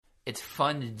it's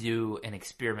fun to do an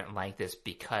experiment like this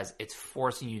because it's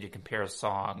forcing you to compare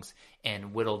songs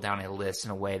and whittle down a list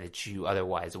in a way that you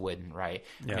otherwise wouldn't, right?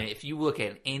 Yeah. I mean, if you look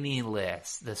at any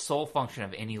list, the sole function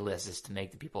of any list is to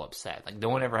make the people upset. Like, no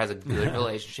one ever has a good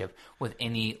relationship with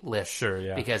any list. Sure,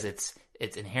 yeah. Because it's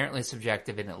inherently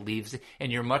subjective and and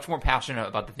you're much more passionate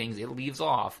about the things it leaves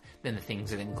off than the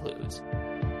things it includes.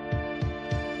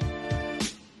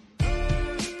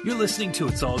 You're listening to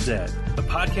It's All Dead, a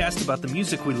podcast about the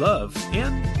music we love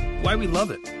and why we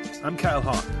love it. I'm Kyle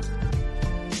Hawk.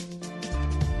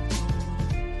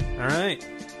 All right,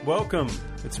 welcome.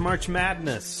 It's March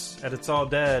Madness at It's All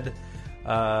Dead.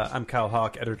 I'm Kyle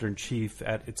Hawk, editor-in-chief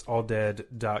at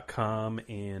itsalldead.com,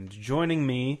 and joining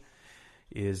me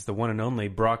is the one and only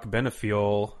Brock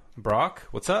Benefiel. Brock,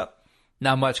 what's up?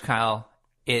 Not much, Kyle.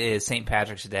 It is St.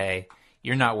 Patrick's Day.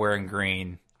 You're not wearing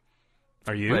green.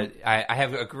 Are you? But I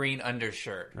have a green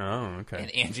undershirt. Oh, okay.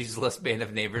 And Angie's List Band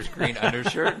of Neighbors green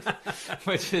undershirt,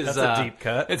 which is... That's a deep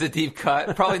cut. It's a deep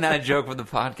cut. Probably not a joke for the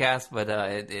podcast, but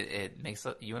it makes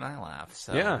you and I laugh.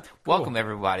 So yeah, welcome,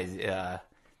 everybody. Yeah,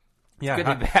 good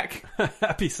to be back.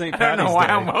 Happy St. I Patty's don't know why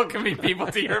Day. I'm welcoming people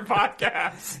to your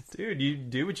podcast. Dude, you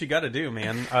do what you got to do,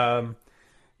 man.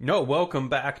 Welcome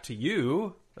back to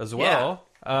you as well.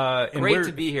 Yeah. Great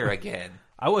to be here again.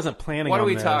 I wasn't planning on What are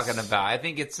we this. talking about? I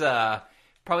think it's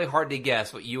probably hard to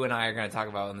guess what you and I are going to talk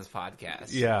about on this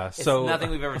podcast. Yeah, it's so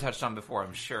nothing we've ever touched on before,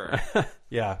 I'm sure.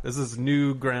 Yeah, this is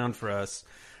new ground for us.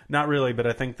 Not really, but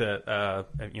I think that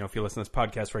if you listen to this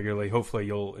podcast regularly, hopefully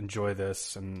you'll enjoy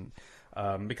this, and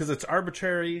because it's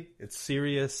arbitrary, it's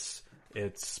serious,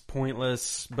 it's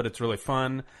pointless, but it's really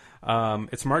fun.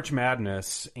 It's March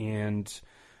Madness, and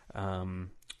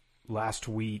last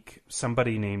week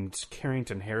somebody named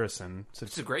Carrington Harrison.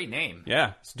 It's a great name.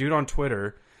 Yeah, this dude on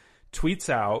Twitter tweets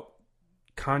out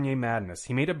Kanye Madness.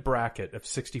 He made a bracket of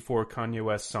 64 Kanye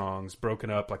West songs broken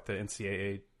up like the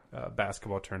NCAA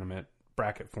basketball tournament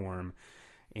bracket form,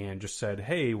 and just said,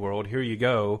 hey world, here you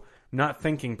go, not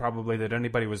thinking probably that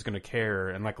anybody was going to care.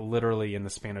 And like literally in the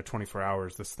span of 24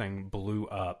 hours this thing blew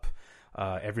up.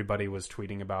 Everybody was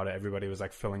tweeting about it. Everybody was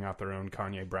like filling out their own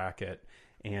Kanye bracket.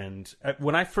 And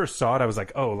when I first saw it, I was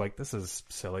like, oh, like, this is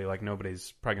silly. Like,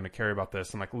 nobody's probably going to care about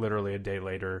this. And, like, literally a day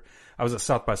later, I was at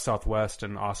South by Southwest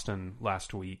in Austin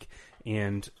last week,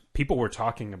 and people were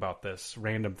talking about this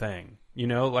random thing. You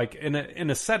know, like, in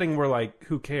a setting where, like,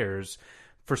 who cares?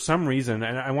 For some reason,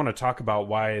 and I want to talk about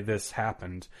why this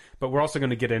happened, but we're also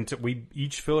going to get into... We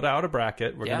each filled out a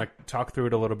bracket. We're going to talk through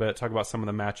it a little bit, talk about some of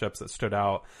the matchups that stood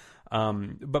out.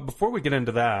 But before we get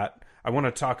into that, I want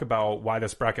to talk about why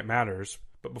this bracket matters.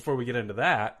 But before we get into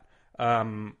that,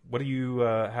 what are you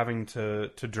having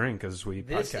to drink as we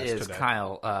podcast today? This is,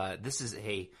 Kyle, this is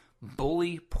a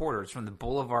Bully Porter. It's from the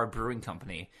Boulevard Brewing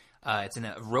Company. It's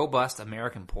a robust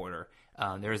American porter.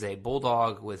 There's a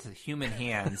bulldog with human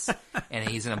hands, and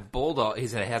he's in a bulldog. He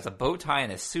has a bow tie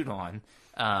and a suit on.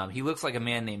 He looks like a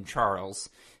man named Charles.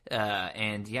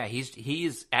 And yeah,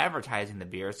 he's advertising the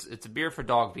beer. It's a beer for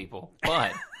dog people,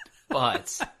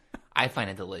 but I find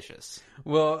it delicious.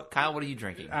 Well, Kyle, what are you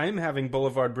drinking? I'm having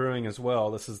Boulevard Brewing as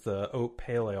well. This is the Oat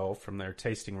Pale Ale from their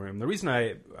tasting room. The reason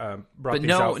I brought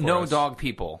these out for no us, dog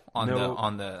people on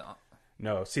the.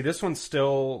 No, see, this one's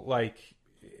still like,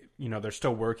 they're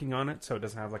still working on it, so it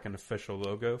doesn't have like an official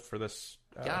logo for this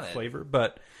flavor.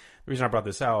 But the reason I brought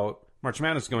this out, March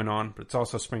Madness is going on, but it's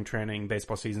also spring training.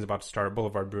 Baseball season's about to start.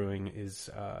 Boulevard Brewing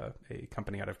is a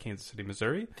company out of Kansas City,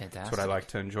 Missouri. Fantastic. That's what I like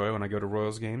to enjoy when I go to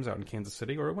Royals games out in Kansas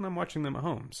City or when I'm watching them at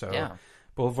home. So yeah.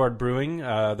 Boulevard Brewing,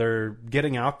 they're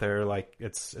getting out there. Like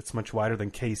it's much wider than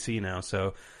KC now.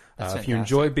 So if you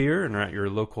enjoy beer and are at your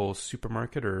local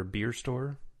supermarket or beer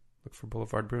store, look for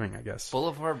Boulevard Brewing, I guess.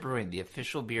 Boulevard Brewing, the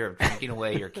official beer of drinking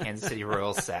away your Kansas City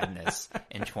Royals sadness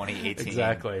in 2018.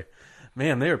 Exactly.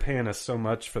 Man, they are paying us so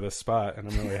much for this spot, and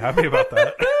I'm really happy about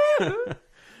that.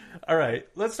 All right,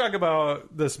 let's talk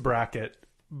about this bracket.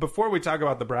 Before we talk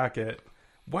about the bracket,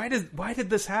 why did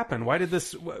this happen? Why did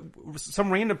this? Some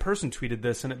random person tweeted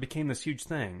this, and it became this huge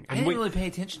thing. And I didn't really pay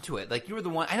attention to it. Like, you were the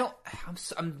one.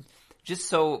 I'm just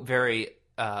so very.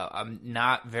 I'm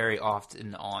not very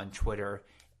often on Twitter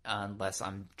unless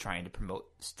I'm trying to promote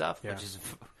stuff, which is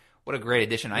what a great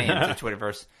addition I am to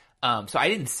Twitterverse. So I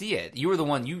didn't see it. You were the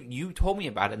one. You told me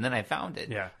about it, and then I found it.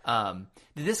 Yeah.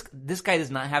 This guy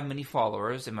does not have many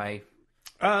followers. Am I?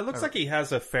 Looks like he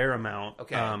has a fair amount.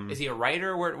 Okay. Is he a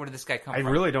writer? Where did this guy come from? I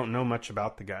really don't know much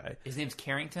about the guy. His name's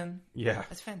Carrington? Yeah.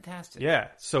 That's fantastic. Yeah.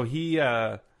 So he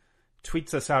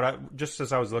tweets us out. Just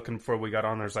as I was looking for, we got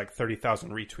on, there's like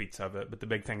 30,000 retweets of it. But the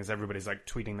big thing is everybody's like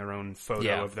tweeting their own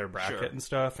photo of their bracket and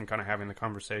stuff and kind of having the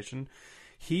conversation.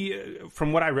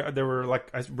 from what I read, there were like,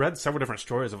 I read several different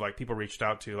stories of like people reached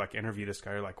out to like interview this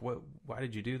guy, like, why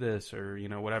did you do this? Or,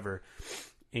 whatever.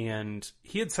 And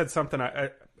he had said something,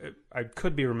 I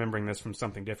could be remembering this from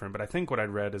something different, but I think what I'd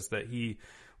read is that he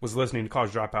was listening to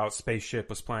College Dropout, Spaceship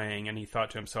was playing, and he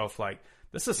thought to himself, like,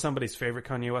 this is somebody's favorite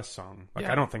Kanye West song. Like,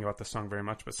 I don't think about this song very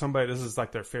much, but this is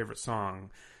like their favorite song.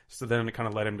 So then it kind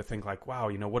of led him to think like, wow,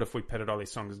 what if we pitted all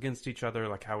these songs against each other?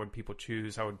 Like, how would people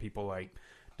choose? How would people like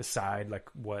decide like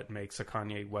what makes a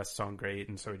Kanye West song great?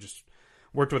 And so he just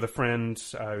worked with a friend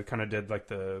who kind of did like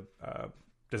the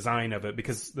design of it,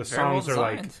 because the songs are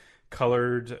like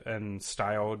colored and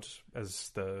styled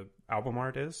as the album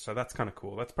art is. So that's kind of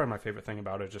cool. That's probably my favorite thing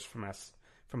about it, just from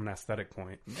an aesthetic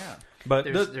point. Yeah, but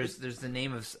there's the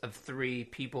name of 3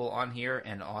 people on here,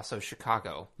 and also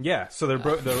Chicago. Yeah, so the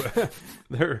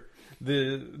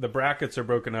brackets are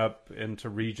broken up into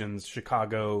regions: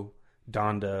 Chicago,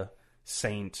 Donda,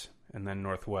 Saint, and then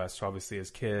Northwest. So obviously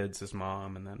his kids, his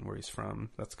mom, and then where he's from.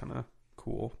 That's kind of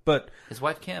cool. But his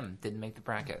wife Kim didn't make the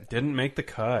bracket. Didn't make the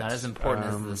cut. Not as important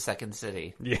as the second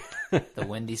city. Yeah, the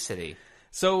Windy City.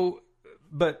 So,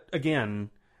 but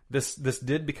again, This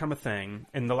did become a thing.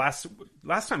 And the last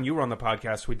time you were on the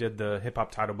podcast, we did the hip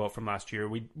hop title vote from last year.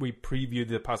 We previewed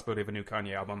the possibility of a new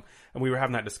Kanye album, and we were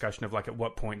having that discussion of like, at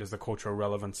what point does the cultural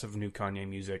relevance of new Kanye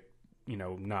music,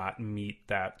 not meet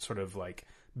that sort of like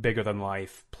bigger than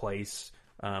life place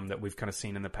that we've kind of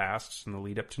seen in the past in the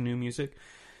lead up to new music.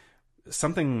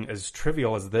 Something as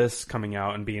trivial as this coming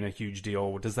out and being a huge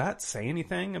deal, does that say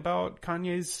anything about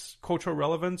Kanye's cultural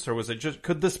relevance? Or was it just,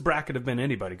 could this bracket have been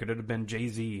anybody? Could it have been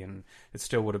Jay-Z and it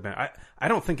still would have been? I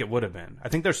don't think it would have been. I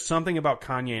think there's something about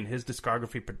Kanye and his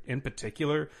discography in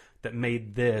particular that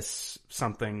made this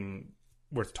something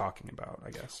worth talking about, I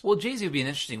guess. Well, Jay-Z would be an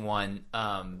interesting one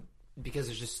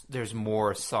because there's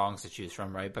more songs to choose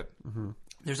from, right? But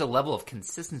there's a level of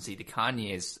consistency to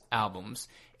Kanye's albums,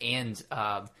 and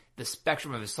the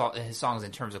spectrum of his songs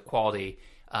in terms of quality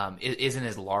isn't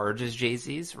as large as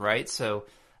Jay-Z's, right? So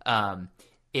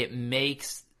it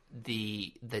makes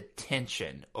the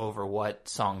tension over what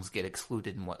songs get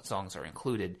excluded and what songs are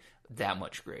included that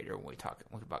much greater when we talk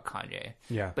about Kanye.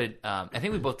 Yeah. But I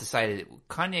think we both decided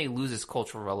Kanye loses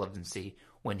cultural relevancy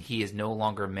when he is no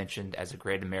longer mentioned as a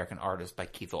great American artist by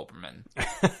Keith Olbermann.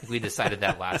 We decided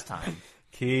that last time.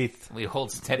 Keith. We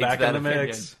hold steady back to that in the opinion.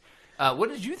 mix. What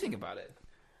did you think about it?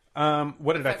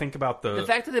 What did I think about the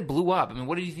fact that it blew up? I mean,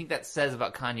 what do you think that says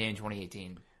about Kanye in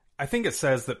 2018? I think it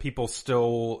says that people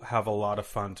still have a lot of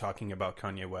fun talking about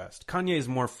Kanye West. Kanye is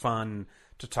more fun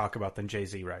to talk about than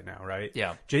Jay-Z right now, right?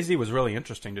 Yeah. Jay-Z was really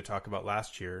interesting to talk about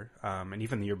last year, and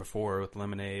even the year before with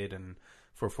Lemonade and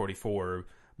 444.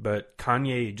 But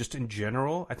Kanye, just in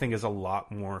general, I think is a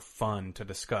lot more fun to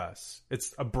discuss.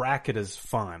 A bracket is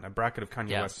fun. A bracket of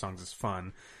Kanye West songs is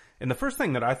fun. And the first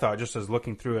thing that I thought, just as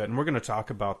looking through it, and we're going to talk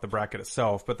about the bracket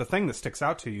itself, but the thing that sticks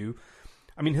out to you,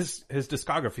 I mean, his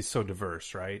discography is so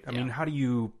diverse, right? I mean, how do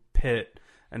you pit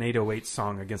an 808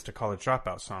 song against a College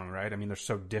Dropout song, right? I mean, they're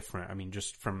so different. I mean,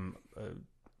 just from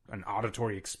an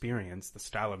auditory experience, the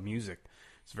style of music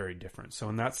is very different. So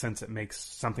in that sense, it makes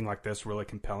something like this really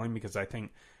compelling, because I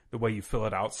think the way you fill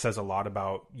it out says a lot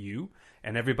about you,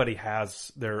 and everybody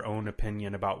has their own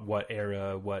opinion about what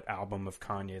era, what album of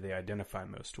Kanye they identify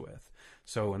most with.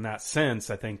 So in that sense,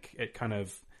 I think it kind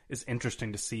of is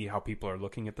interesting to see how people are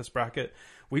looking at this bracket.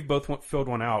 We've both filled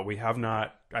one out. We have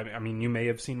not, I mean, you may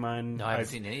have seen mine. No, I haven't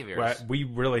seen any of yours. We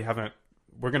really haven't.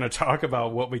 We're going to talk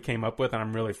about what we came up with, and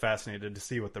I'm really fascinated to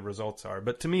see what the results are.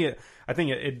 But to me, I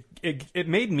think it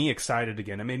made me excited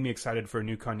again. It made me excited for a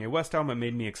new Kanye West album. It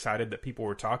made me excited that people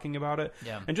were talking about it.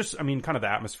 Yeah. And just, I mean, kind of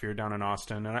the atmosphere down in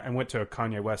Austin. And I went to a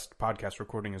Kanye West podcast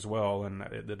recording as well, and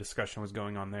the discussion was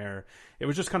going on there. It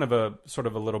was just kind of a sort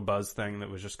of a little buzz thing that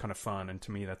was just kind of fun. And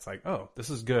to me, that's like, oh, this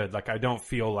is good. Like, I don't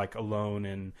feel like alone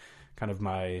in kind of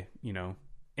my,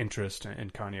 interest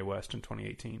in Kanye West in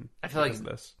 2018. I feel like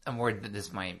I'm worried that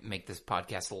this might make this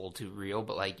podcast a little too real,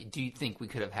 but like, do you think we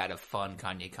could have had a fun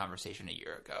Kanye conversation a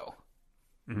year ago?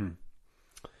 Mm-hmm.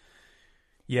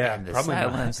 Yeah, and the probably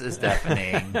silence is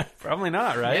deafening. Probably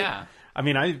not, right? Yeah. I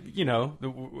mean,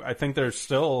 I think there's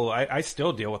still, I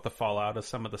still deal with the fallout of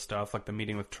some of the stuff, like the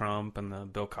meeting with Trump and the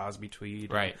Bill Cosby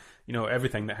tweet. Right. And,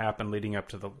 everything that happened leading up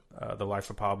to the Life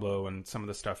of Pablo and some of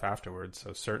the stuff afterwards.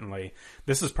 So certainly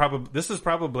this is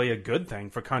probably a good thing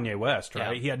for Kanye West,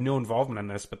 right? Yeah. He had no involvement in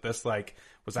this, but this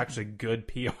was actually good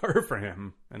PR for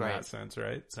him in right. that sense,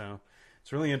 right? So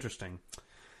it's really interesting.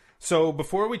 So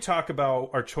before we talk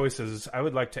about our choices, I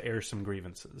would like to air some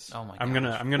grievances. Oh my god! I'm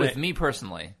gonna with me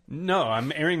personally. No,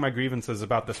 I'm airing my grievances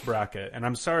about this bracket, and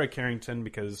I'm sorry, Carrington,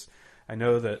 because I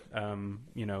know that,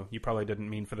 you probably didn't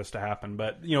mean for this to happen,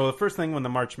 but, the first thing when the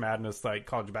March Madness, like,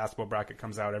 college basketball bracket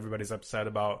comes out, everybody's upset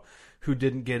about who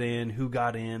didn't get in, who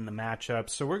got in, the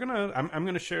matchups. So I'm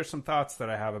going to share some thoughts that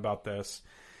I have about this.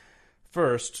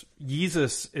 First,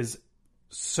 Yeezus is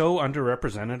so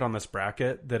underrepresented on this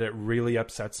bracket that it really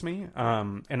upsets me.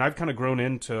 And I've kind of grown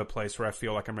into a place where I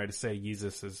feel like I'm ready to say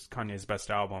Yeezus is Kanye's best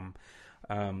album.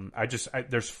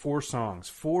 There's 4 songs.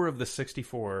 4 of the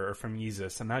 64 are from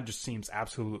Yeezus, and that just seems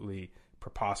absolutely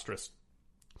preposterous.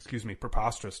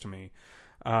 Preposterous to me.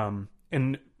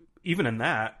 And even in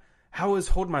that, how is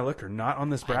Hold My Liquor not on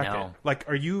this bracket? Like,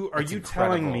 are you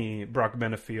telling me, Brock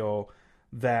Benefiel,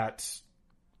 that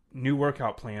New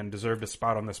Workout Plan deserved a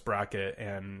spot on this bracket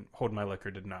and Hold My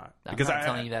Liquor did not? Because I'm not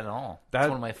telling you that at all. That's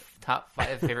one of my top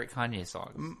 5 favorite Kanye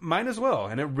songs. Mine as well,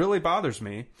 and it really bothers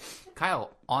me.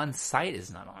 Kyle, On Sight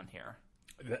is not on here.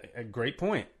 A great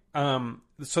point.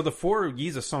 So the 4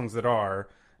 Yeezus songs that are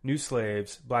New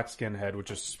Slaves, Black Skinhead,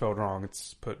 which is spelled wrong.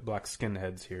 It's put Black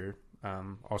Skinheads here.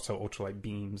 Also Ultralight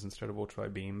Beams instead of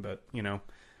Ultralight Beam, but,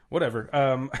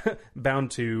 whatever.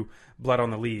 Bound to, Blood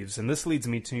on the Leaves. And this leads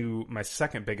me to my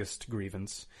second biggest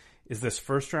grievance, is this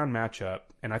first round matchup.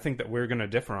 And I think that we're going to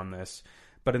differ on this.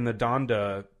 But in the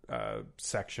Donda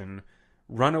section,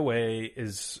 Runaway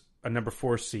is a number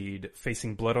 4 seed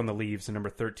facing Blood on the Leaves, a number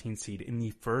 13 seed in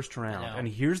the first round. And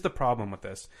here's the problem with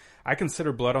this. I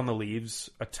consider Blood on the Leaves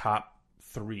a top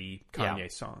 3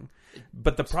 Kanye song.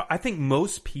 But I think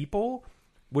most people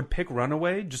would pick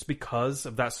Runaway just because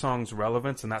of that song's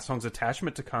relevance and that song's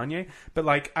attachment to Kanye. But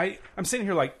like I'm sitting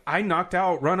here like I knocked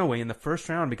out Runaway in the first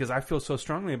round because I feel so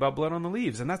strongly about Blood on the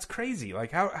Leaves, and that's crazy.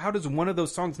 Like how does one of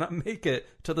those songs not make it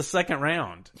to the second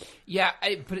round? Yeah,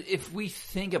 but if we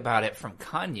think about it from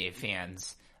Kanye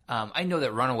fans, I know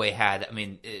that Runaway had. I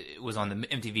mean, it was on the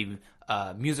MTV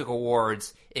Music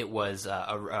Awards. It was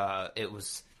a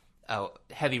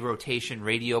heavy rotation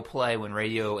radio play when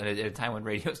radio, at a time when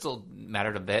radio still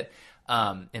mattered a bit.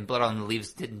 And Blood on the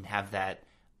Leaves didn't have that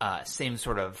same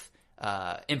sort of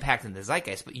impact in the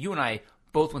zeitgeist. But you and I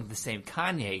both went to the same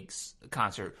Kanye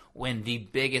concert when the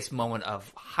biggest moment of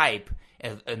hype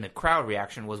and the crowd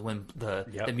reaction was when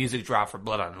the music dropped for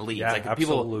Blood on the Leaves. Yeah, like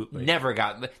absolutely. People never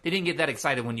they didn't get that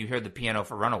excited when you heard the piano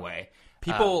for Runaway.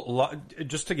 People,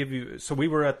 just to give you, so we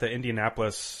were at the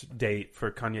Indianapolis date for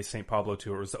Kanye's St. Pablo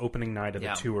tour. It was the opening night of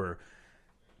the tour.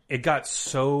 It got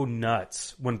so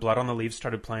nuts when Blood on the Leaves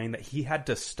started playing that he had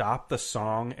to stop the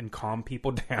song and calm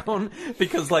people down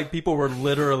because like people were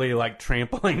literally like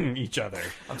trampling each other.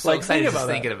 I'm so excited just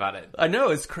thinking about it. I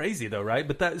know, it's crazy though, right?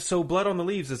 But so Blood on the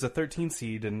Leaves is a 13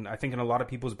 seed, and I think in a lot of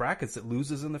people's brackets it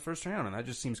loses in the first round, and that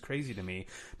just seems crazy to me.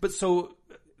 But so,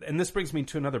 and this brings me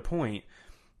to another point.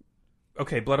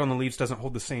 Okay, Blood on the Leaves doesn't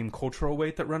hold the same cultural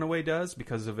weight that Runaway does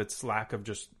because of its lack of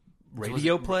just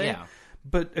radio play. Yeah.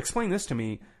 But explain this to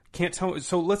me. Can't Tell.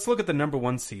 So let's look at the number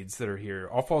 1 seeds that are here.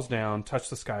 All Falls Down, Touch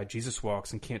the Sky, Jesus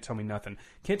Walks, and Can't Tell Me Nothing.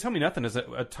 Can't Tell Me Nothing is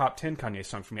a top 10 Kanye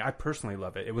song for me. I personally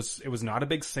love it. It was not a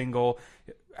big single.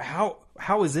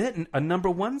 How is it a number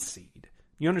 1 seed?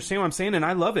 You understand what I'm saying? And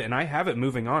I love it, and I have it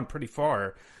moving on pretty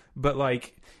far. But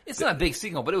like, it's not a big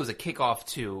single, but it was a kickoff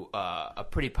to a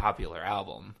pretty popular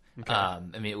album. Okay. I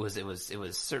mean, it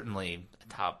was certainly a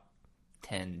top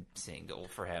 10 single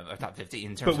for him, or top 50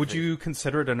 in terms. But would you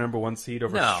consider it a number 1 seed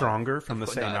over Stronger from the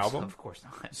same album? Of course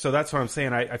not. So that's what I'm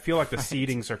saying. I feel like the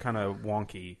seedings are kind of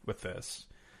wonky with this.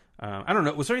 I don't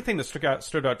know. Was there anything that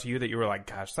stood out to you that you were like,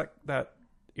 gosh, that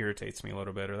irritates me a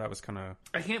little bit, or that was kind of?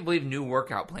 I can't believe New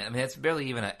Workout Plan. I mean, that's barely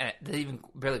even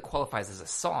barely qualifies as a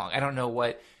song. I don't know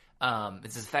what.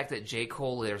 It's the fact that J.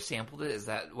 Cole later sampled it. Is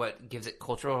that what gives it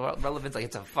cultural relevance? Like,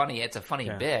 it's a funny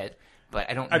bit, but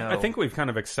I don't know. I think we've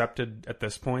kind of accepted at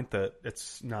this point that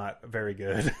it's not very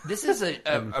good. This is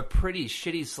a pretty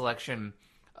shitty selection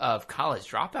of college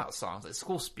dropout songs. Like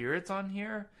School Spirit's on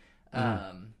here.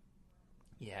 Not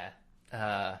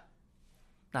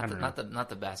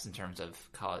the best in terms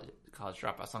of college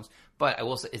dropout songs. But I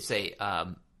will say it's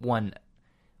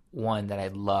one that I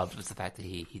loved was the fact that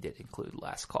he did include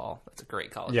Last Call. That's a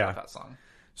great college dropout song.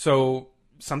 So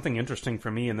something interesting for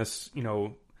me in this,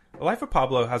 Life of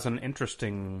Pablo has an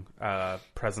interesting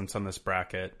presence on this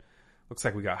bracket. Looks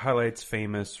like we got Highlights,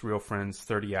 Famous, Real Friends,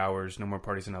 30 Hours, No More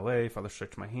Parties in LA, Father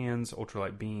Stretch My Hands,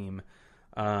 Ultralight Beam.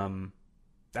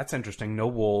 That's interesting. No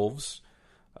Wolves.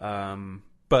 But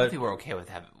I think we're okay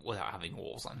without having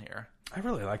Wolves on here. I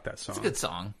really like that song. It's a good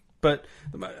song. But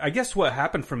I guess what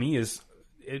happened for me is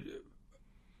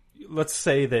let's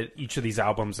say that each of these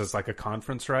albums is like a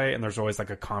conference, right? And there's always like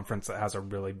a conference that has a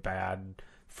really bad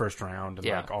first round and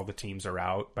Yeah. like all the teams are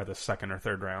out by the second or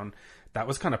third round. That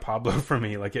was kind of Pablo for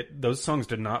me. Like those songs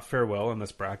did not fare well in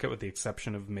this bracket, with the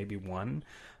exception of maybe one.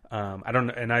 I don't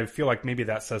know, and I feel like maybe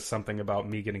that says something about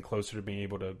me getting closer to being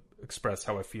able to express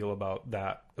how I feel about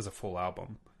that as a full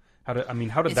album. How did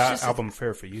It's that just album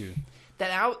fare for you?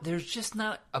 There's just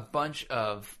not a bunch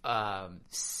of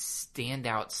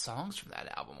standout songs from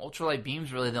that album. Ultralight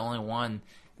Beam's really the only one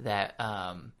that,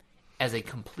 as a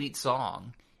complete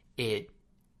song, it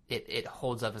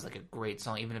holds up as like a great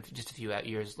song, even if just a few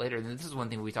years later. And this is one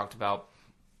thing we talked about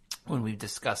when we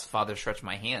discussed Father Stretch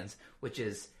My Hands, which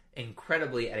is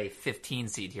incredibly at a 15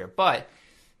 seed here. But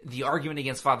the argument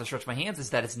against Father Stretch My Hands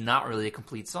is that it's not really a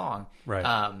complete song. Right.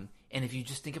 And if you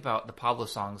just think about the Pablo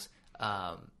songs,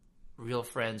 Real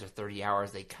Friends or 30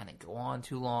 Hours, they kind of go on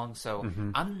too long. So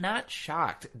I'm not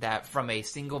shocked that from a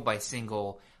single by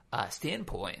single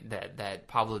standpoint that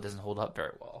Pablo doesn't hold up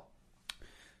very well.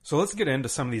 So let's get into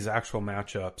some of these actual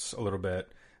matchups a little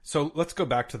bit. So let's go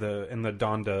back to in the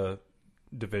Donda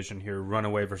division here,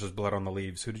 Runaway versus Blood on the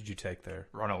Leaves. Who did you take there?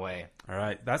 Runaway. All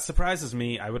right. That surprises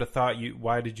me. I would have thought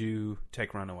why did you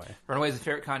take Runaway? Runaway is a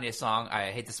favorite Kanye song.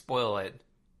 I hate to spoil it.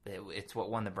 It's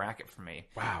what won the bracket for me.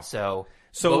 Wow. So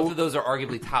both of those are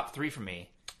arguably top three for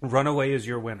me. Runaway is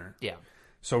your winner. Yeah.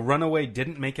 So Runaway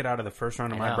didn't make it out of the first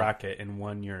round of I my know. bracket and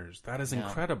won yours. That is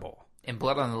incredible. And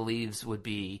Blood on the Leaves would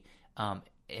be,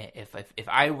 if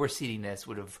I were seeding this,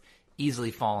 would have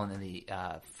easily fallen in the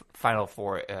Final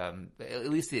Four, at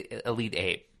least the Elite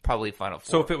Eight, probably Final Four.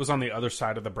 So if it was on the other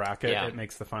side of the bracket, Yeah. it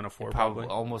makes the Final Four probably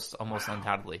probably. almost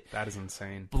undoubtedly. That is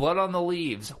insane. Blood on the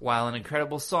Leaves, while an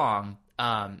incredible song,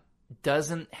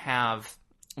 doesn't have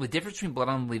the difference between Blood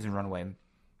on the Leaves and Runaway.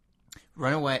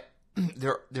 Runaway,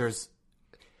 there's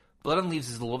Blood on the Leaves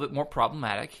is a little bit more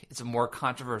problematic. It's more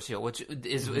controversial, which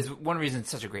is one reason it's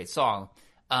such a great song.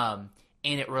 And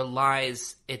it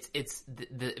relies it's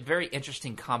the very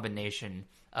interesting combination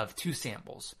of two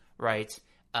samples, right?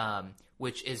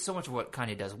 Which is so much of what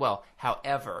Kanye does well.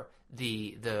 However,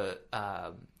 the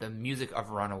music of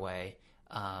Runaway,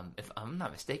 if I'm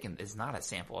not mistaken, is not a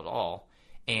sample at all.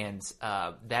 And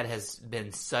that has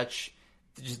been such...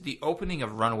 Just the opening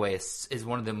of Runaway is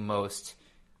one of the most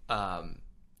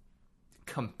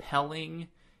compelling...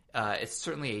 it's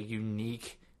certainly a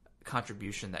unique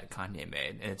contribution that Kanye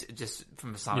made. And it's just,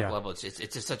 from a sonic level, it's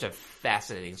just such a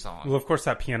fascinating song. Well, of course,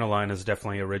 that piano line is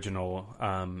definitely original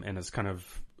and is kind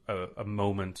of a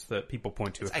moment that people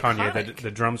point to with Kanye. iconic.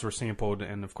 The drums were sampled,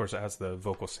 and of course it has the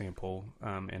vocal sample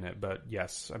in it. But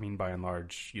yes, I mean, by and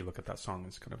large, you look at that song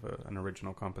as kind of an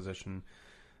original composition.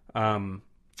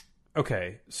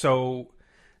 Okay, so,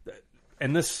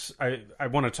 and this, I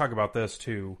want to talk about this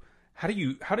too. How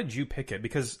did you pick it?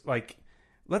 Because, like,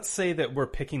 let's say that we're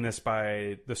picking this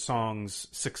by the song's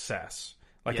success.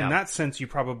 Like, in that sense, you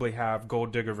probably have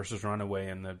Gold Digger versus Runaway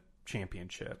in the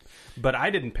championship. But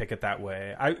I didn't pick it that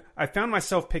way. I found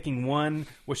myself picking one,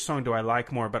 which song do I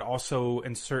like more, but also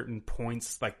in certain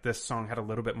points, like this song had a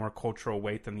little bit more cultural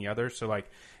weight than the other. So, like,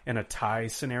 in a tie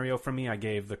scenario for me, I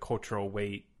gave the cultural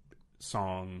weight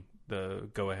song the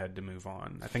go-ahead to move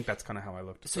on. I think that's kind of how I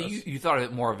looked at So this. you thought of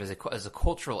it more of as a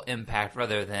cultural impact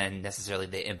rather than necessarily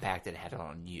the impact it had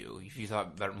on you. You thought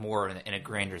about it more in a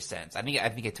grander sense. I think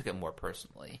I took it more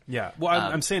personally. Yeah. Well,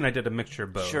 I'm saying I did a mixture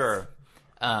of both. Sure.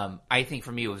 I think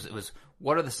for me it was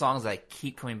what are the songs that I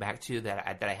keep coming back to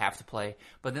that I have to play.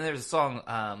 But then there's a song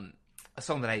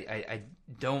that I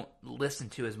don't listen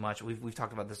to as much. We've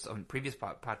talked about this on previous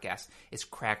podcasts. It's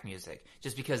crack music,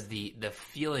 just because the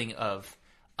feeling of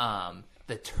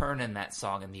the turn in that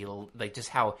song and just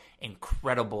how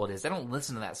incredible it is. I don't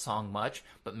listen to that song much,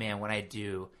 but man, when I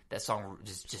do, that song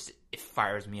just it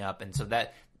fires me up. And so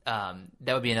that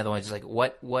would be another one. Just like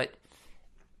what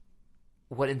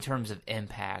in terms of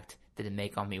impact did it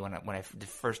make on me when I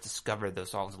first discovered those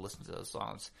songs and listened to those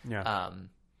songs? Yeah.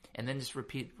 And then just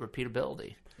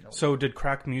repeatability. You know? So did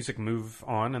crack music move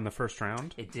on in the first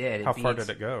round? It did. How far did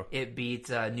it go? It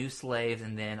beat New Slaves,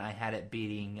 and then I had it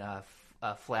beating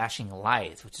Flashing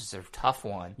Lights, which is a tough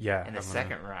one in the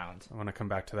second round. I want to come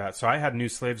back to that. So I had New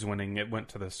Slaves winning. It went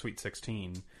to the Sweet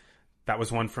 16. That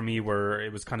was one for me where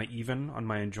it was kind of even on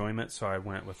my enjoyment, so I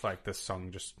went with, like, this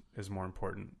song just is more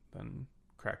important than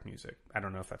crack music. I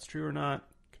don't know if that's true or not.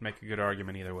 Could make a good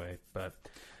argument either way, but...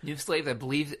 New Slaves, I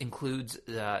believe, includes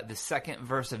the second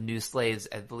verse of New Slaves,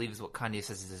 I believe is what Kanye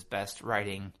says is his best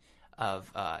writing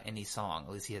of any song.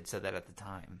 At least he had said that at the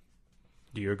time.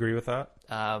 Do you agree with that?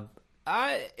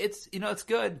 It's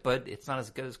good, but it's not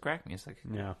as good as crack music.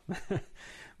 Yeah.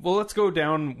 Well, let's go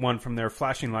down one from there.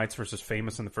 Flashing Lights versus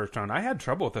Famous in the first round. I had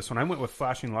trouble with this one. I went with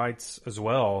Flashing Lights as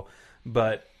well,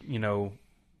 but,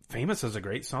 Famous is a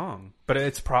great song, but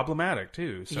it's problematic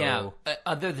too. So. Yeah.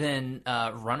 Other than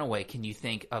Runaway, can you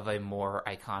think of a more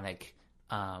iconic,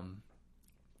 I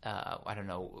don't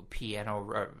know,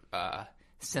 piano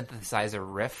synthesizer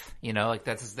riff? You know, like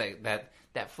that's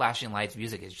that flashing lights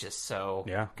music is just so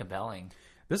compelling.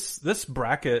 This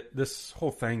bracket, this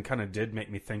whole thing kind of did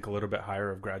make me think a little bit higher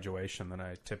of Graduation than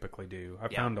I typically do. I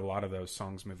found a lot of those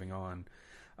songs moving on.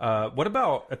 What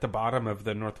about at the bottom of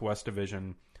the Northwest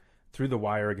Division, Through the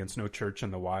Wire against No Church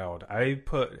in the Wild? I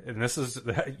put, and this is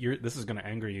going to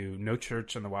anger you, No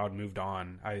Church in the Wild moved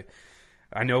on.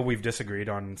 I know we've disagreed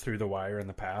on Through the Wire in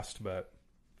the past, but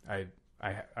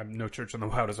No Church in the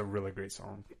Wild is a really great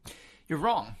song. You're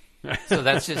wrong. So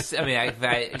that's just, I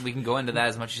mean, we can go into that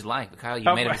as much as you like, but Kyle,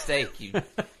 you made a mistake.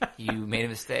 You made a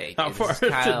mistake.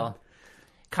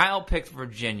 Kyle picked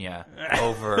Virginia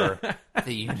over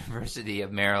the University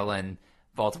of Maryland,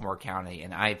 Baltimore County,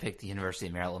 and I picked the University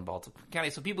of Maryland, Baltimore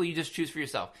County. So people, you just choose for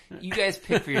yourself. You guys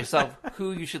pick for yourself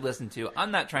who you should listen to.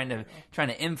 I'm not trying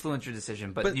to influence your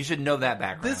decision, but you should know that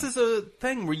background. This is a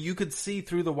thing where you could see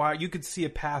Through the Wire. You could see a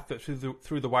path that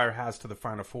Through the Wire has to the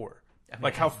Final Four. It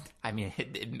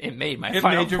made my it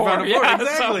Final made your Four. Final Four. Yeah,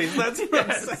 exactly. So, that's what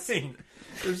I'm saying.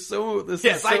 This is so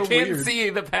I can weird. see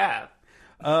the path.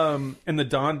 In the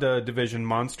Donda division,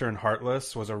 Monster and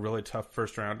Heartless was a really tough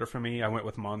first rounder for me. I went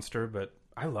with Monster, but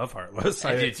I love Heartless.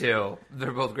 I do too.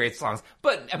 They're both great songs,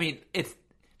 but I mean,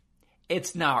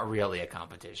 it's not really a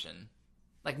competition.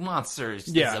 Like Monsters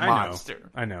is a monster.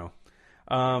 I know.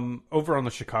 Over on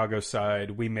the Chicago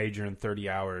side, We Major in 30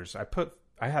 Hours.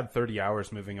 I had 30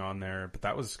 Hours moving on there, but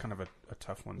that was kind of a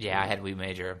tough one. Yeah, too. I had We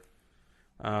Major.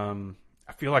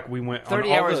 I feel like we went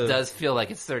 30 hours does feel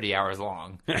like it's 30 hours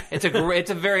long. It's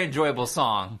a very enjoyable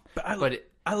song. But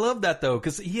I love that though,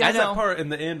 because he has that part in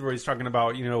the end where he's talking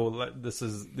about, you know, these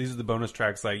are the bonus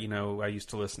tracks. Like, you know, I used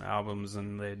to listen to albums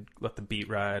and they'd let the beat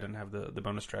ride and have the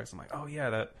bonus tracks. I'm like, oh yeah,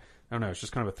 I don't know. It's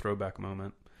just kind of a throwback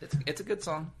moment. It's a good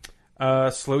song.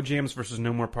 Slow Jams versus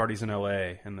No More Parties in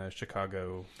LA in the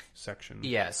Chicago section.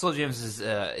 Yeah, Slow Jams is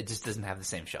it just doesn't have the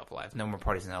same shelf life. No More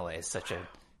Parties in LA is such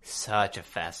a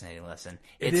fascinating listen.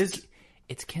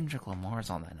 It's Kendrick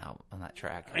Lamar's on that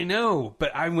track. I know,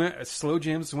 but Slow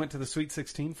Jams went to the Sweet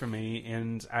 16 for me,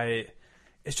 and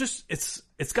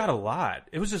it's got a lot.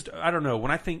 It was just, I don't know,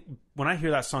 when I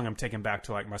hear that song, I'm taken back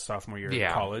to like my sophomore year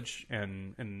of college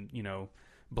and you know,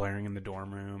 blaring in the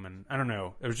dorm room, and I don't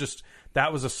know, it was just,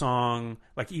 that was a song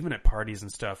like even at parties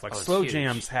and stuff, like Slow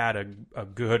Jams had a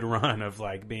good run of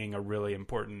like being a really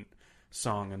important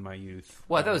song in my youth.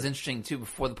 Well, I thought it was interesting too.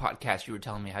 Before the podcast, you were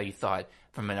telling me how you thought,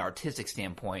 from an artistic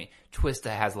standpoint, Twista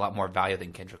has a lot more value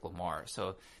than Kendrick Lamar.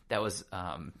 So that was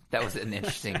an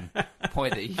interesting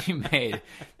point that you made.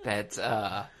 That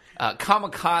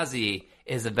Kamikaze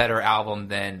is a better album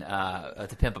than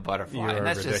To Pimp a Butterfly. You're and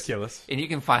that's ridiculous. Just, and you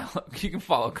can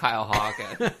follow Kyle Hawk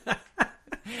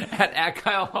at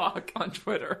Kyle Hawk on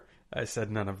Twitter. I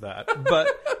said none of that.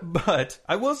 But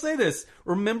I will say this.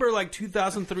 Remember like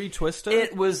 2003 Twista?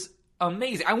 It was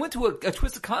amazing. I went to a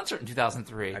Twista concert in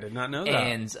 2003. I did not know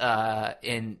that.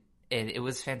 And it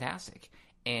was fantastic.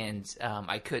 And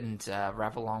I couldn't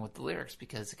rap along with the lyrics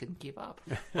because I couldn't keep up.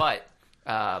 But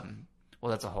well,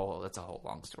 that's a whole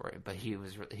long story. But he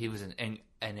was an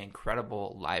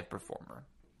incredible live performer.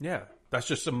 Yeah, that's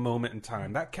just a moment in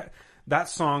time. That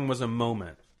song was a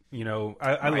moment. You know,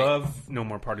 I love No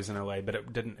More Parties in LA, but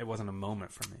it wasn't a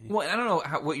moment for me. Well, I don't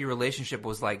know what your relationship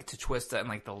was like to Twista in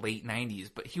like the late 90s,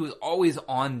 but he was always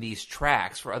on these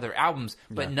tracks for other albums,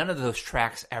 but none of those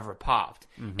tracks ever popped.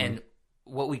 Mm-hmm. And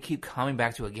what we keep coming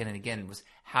back to again and again was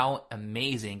how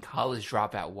amazing College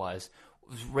Dropout was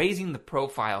raising the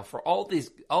profile for all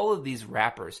of these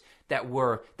rappers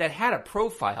that had a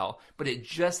profile, but it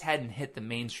just hadn't hit the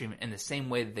mainstream in the same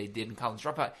way that they did in College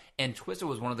Dropout. And Twista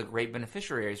was one of the great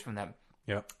beneficiaries from that.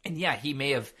 Yeah. And yeah, he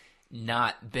may have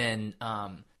not been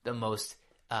the most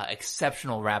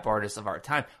exceptional rap artist of our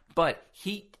time, but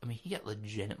he got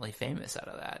legitimately famous out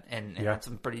of that, and had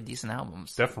some pretty decent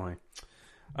albums. Definitely.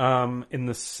 In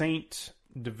the Saint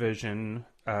division,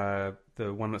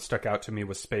 the one that stuck out to me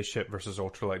was Spaceship versus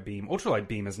Ultralight Beam. Ultralight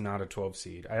Beam is not a 12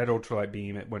 seed. I had Ultralight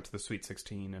Beam. It went to the Sweet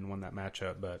 16 and won that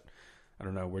matchup, but I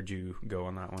don't know. Where'd you go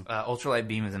on that one? Ultralight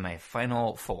Beam is in my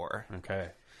final four. Okay.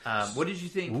 What did you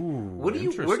think? Ooh, where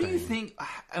do you think?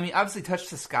 I mean, obviously, Touch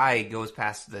the Sky goes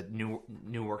past the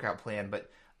new workout plan,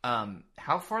 but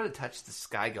how far did Touch the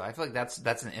Sky go? I feel like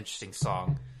that's an interesting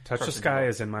song. Touch the Sky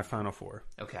is in my final four.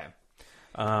 Okay.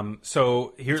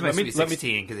 So here, let me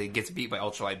 16 because it gets beat by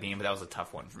Ultralight Beam, but that was a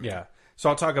tough one for me. Yeah. So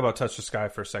I'll talk about Touch the Sky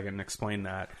for a second and explain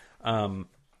that.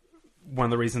 one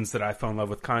of the reasons that I fell in love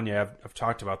with Kanye, I've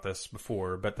talked about this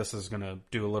before, but this is going to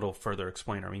do a little further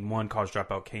explainer. I mean, one, College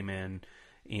Dropout came in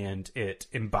and it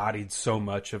embodied so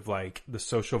much of like the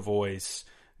social voice,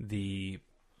 the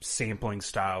sampling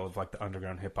style of like the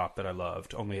underground hip hop that I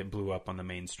loved, only it blew up on the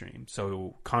mainstream.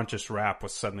 So conscious rap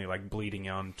was suddenly like bleeding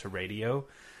onto radio.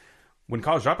 When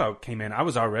College Dropout came in, I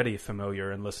was already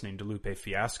familiar and listening to Lupe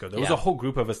Fiasco. There was a whole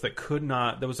group of us that could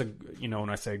not, there was a, you know, when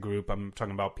I say group, I'm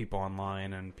talking about people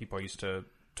online and people I used to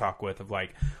talk with of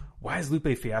like, why is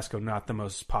Lupe Fiasco not the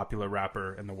most popular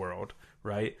rapper in the world?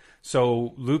 Right?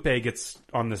 So Lupe gets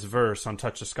on this verse on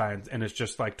Touch the Sky and it's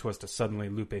just like to us to suddenly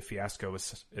Lupe Fiasco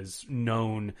is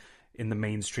known in the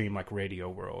mainstream like radio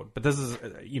world. But this is,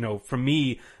 you know, for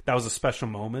me, that was a special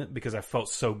moment because I felt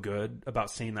so good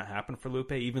about seeing that happen for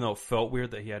Lupe, even though it felt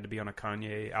weird that he had to be on a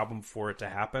Kanye album for it to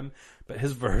happen. But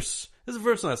his verse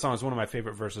on that song is one of my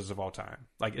favorite verses of all time.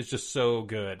 Like, it's just so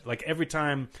good. Like, every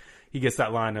time he gets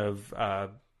that line of,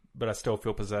 but I still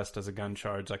feel possessed as a gun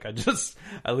charge. Like, I just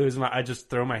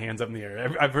throw my hands up in the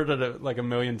air. I've heard it like a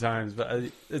million times, but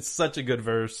it's such a good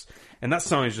verse. And that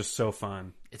song is just so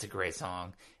fun. It's a great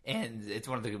song. And it's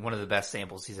one of the best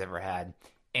samples he's ever had.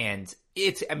 And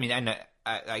it's, I mean,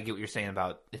 I get what you're saying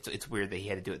about it's weird that he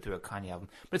had to do it through a Kanye album,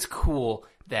 but it's cool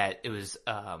that it was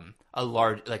a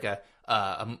large, like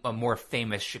a more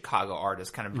famous Chicago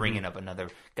artist kind of bringing up another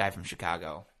guy from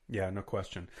Chicago. Yeah, no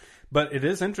question. But it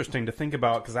is interesting to think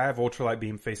about because I have Ultralight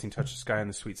Beam facing Touch the Sky in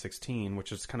the Sweet 16,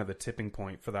 which is kind of the tipping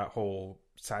point for that whole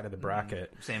side of the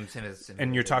bracket. Same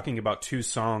and you're talking about two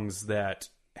songs that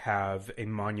have a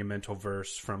monumental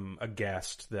verse from a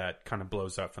guest that kind of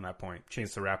blows up from that point.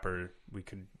 Chance the Rapper, we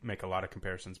could make a lot of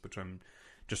comparisons between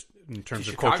just in terms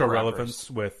of cultural relevance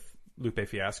with Lupe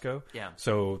Fiasco. Yeah.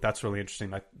 So that's really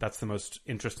interesting. That's the most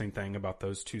interesting thing about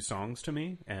those two songs to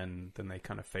me. And then they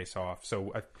kind of face off.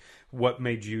 So what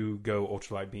made you go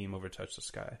Ultralight Beam over Touch the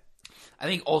Sky? I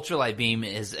think Ultralight Beam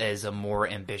is a more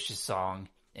ambitious song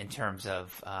in terms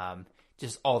of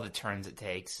just all the turns it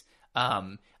takes.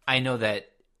 I know that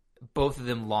both of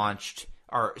them launched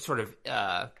are sort of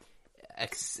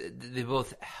they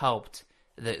both helped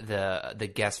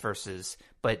the guest verses,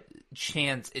 but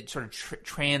Chance, it sort of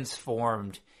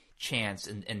transformed Chance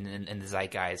in the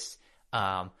zeitgeist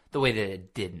the way that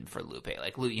it didn't for Lupe.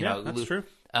 Like, you know, that's true.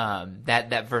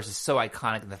 That verse is so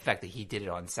iconic in the fact that he did it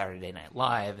on Saturday Night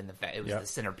Live, and the fact it was the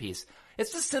centerpiece.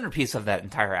 It's the centerpiece of that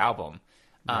entire album.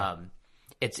 Yeah.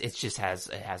 It just has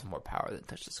more power than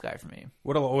Touch the Sky for me.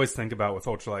 What I'll always think about with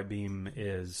Ultralight Beam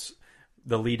is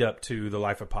the lead up to The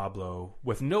Life of Pablo.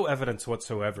 With no evidence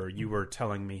whatsoever, you were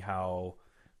telling me how,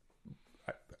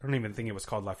 I don't even think it was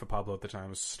called Life of Pablo at the time. It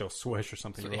was still Swish or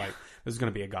something. You're like, this is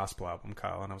going to be a gospel album,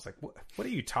 Kyle. And I was like, what are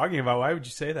you talking about? Why would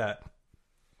you say that?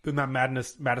 In that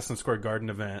Madison Square Garden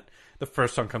event, the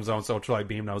first song comes on, it's Ultralight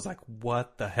Beam, and I was like,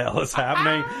 what the hell is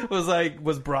happening?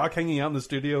 Was Brock hanging out in the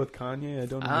studio with Kanye? I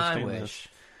don't understand this.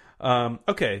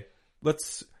 Okay,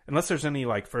 unless there's any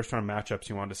like first round matchups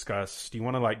you want to discuss, do you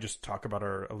want to like just talk about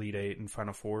our Elite Eight and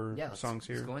Final Four songs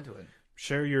here? Let's go into it.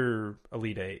 Share your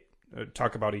Elite Eight.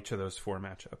 Talk about each of those four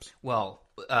matchups. Well,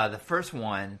 the first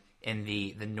one in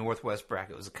the Northwest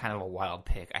bracket was kind of a wild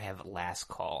pick. I have Last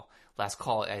Call. Last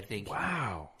Call, I think.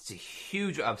 Wow. It's a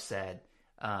huge upset.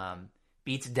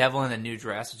 Beats Devil in a New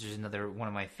Dress, which is another one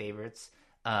of my favorites.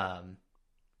 But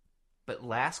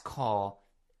Last Call,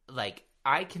 like,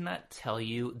 I cannot tell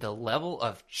you the level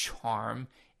of charm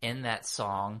in that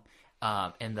song,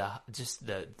 and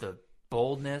the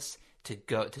boldness to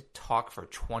go to talk for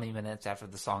 20 minutes after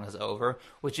the song is over,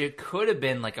 which it could have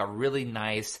been like a really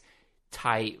nice,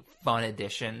 tight, fun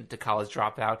addition to College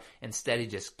Dropout. Instead, he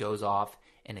just goes off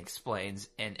and explains,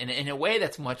 and in a way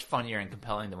that's much funnier and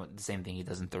compelling than the same thing he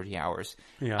does in 30 Hours.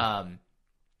 Yeah.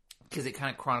 Because it kind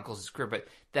of chronicles his career, but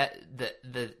that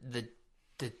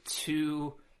the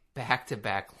two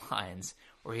back-to-back lines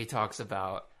where he talks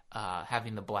about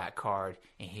having the black card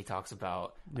and he talks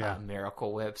about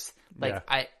Miracle Whips, like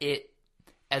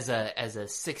as a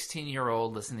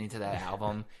 16-year-old listening to that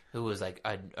album who was like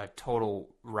a total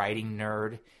writing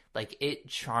nerd, like it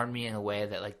charmed me in a way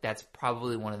that like that's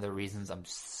probably one of the reasons I'm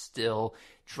still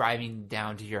driving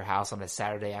down to your house on a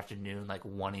Saturday afternoon, like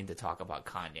wanting to talk about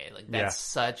Kanye. Like that's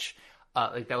such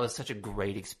like that was such a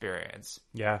great experience.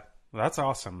 Yeah. Well, that's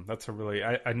awesome. That's a really,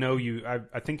 I know you,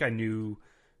 I think I knew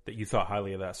that you thought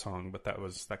highly of that song, but that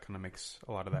kind of makes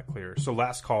a lot of that clear. So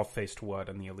Last Call faced what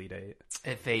in the Elite Eight?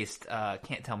 It faced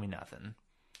Can't Tell Me Nothing,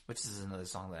 which is another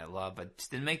song that I love, but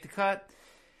just didn't make the cut.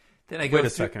 Then I Wait a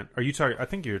second. Are you talking, I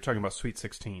think you're talking about Sweet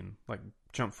 16, like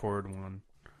jump forward one.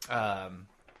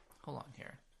 Hold on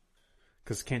here.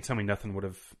 Because Can't Tell Me Nothing would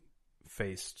have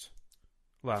faced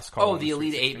Last Call. Oh, the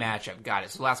Elite Eight matchup. Got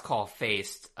it. So Last Call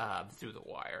faced Through the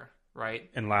Wire, right?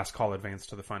 And Last Call advanced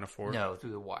to the Final Four? No,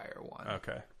 Through the Wire won.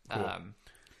 Okay, cool.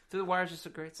 Through the Wire is just a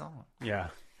great song. Yeah.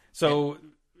 So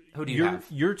who do you have?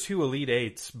 Your two Elite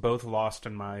Eights both lost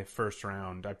in my first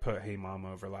round. I put Hey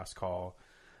Mama over Last Call.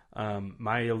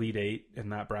 My Elite Eight in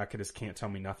that bracket is Can't Tell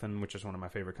Me Nothing, which is one of my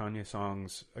favorite Kanye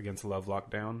songs, against Love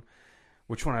Lockdown.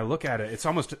 Which, when I look at it, it's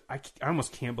almost I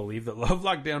almost can't believe that Love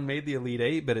Lockdown made the Elite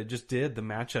Eight, but it just did. The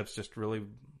matchups just really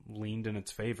leaned in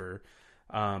its favor.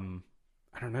 I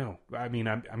don't know. I mean,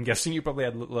 I'm guessing you probably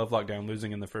had Love Lockdown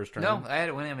losing in the first round. No, I had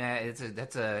it winning. I mean,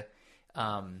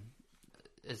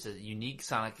 it's a unique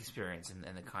sonic experience in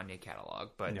the Kanye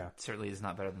catalog, but certainly is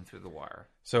not better than Through the Wire.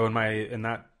 So in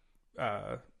that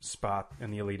spot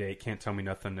in the Elite Eight, Can't Tell Me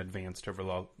Nothing advanced over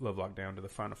Love Lockdown to the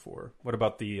Final Four. What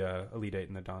about the Elite Eight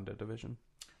in the Donda division?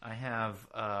 I have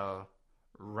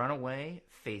Runaway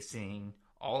facing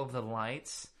All of the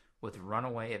Lights, with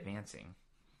Runaway advancing.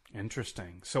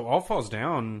 Interesting. So All Falls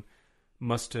Down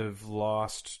must have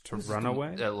lost to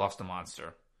Runaway? Lost to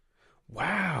Monster.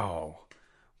 Wow.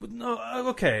 No,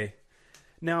 okay.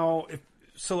 Now,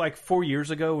 like 4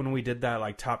 years ago when we did that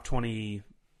like top 20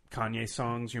 Kanye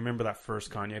songs, you remember that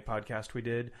first Kanye podcast we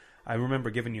did? I remember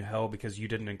giving you hell because you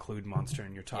didn't include Monster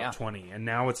in your top 20, and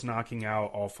now it's knocking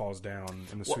out All Falls Down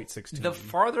in the Sweet 16. The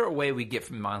farther away we get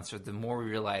from Monster, the more we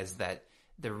realize that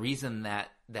the reason that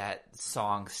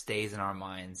song stays in our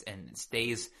minds and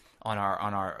stays on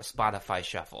our Spotify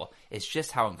shuffle is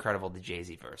just how incredible the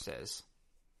Jay-Z verse is.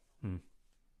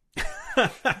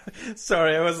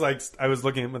 Sorry, I was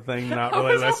looking at my thing, not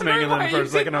really listening, and then for a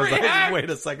second I was like, wait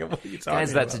a second, what are you talking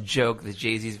Guys, about? that's a joke. The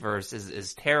Jay-Z's verse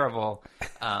is terrible.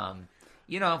 If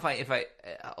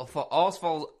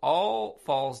All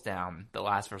Falls Down, the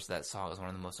last verse of that song is one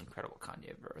of the most incredible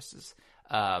Kanye verses.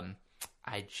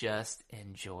 I just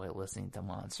enjoy listening to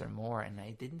Monster more, and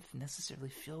I didn't necessarily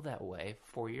feel that way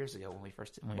 4 years ago when we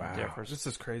did our first this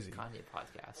is crazy Kanye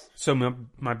podcast. So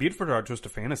my Beautiful Dark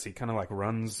Twisted Fantasy kind of like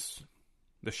runs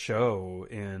the show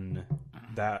in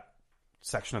that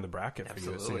section of the bracket for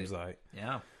you, it seems like.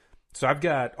 Yeah. So I've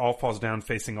got All Falls Down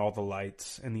facing All the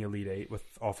Lights in the Elite Eight with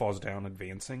All Falls Down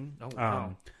advancing. Oh,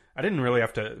 wow. I didn't really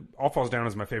have to... All Falls Down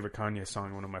is my favorite Kanye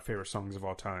song, one of my favorite songs of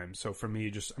all time. So for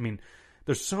me,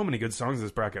 there's so many good songs in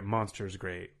this bracket. Monster is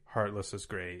great. Heartless is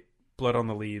great. Blood on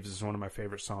the Leaves is one of my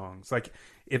favorite songs. Like,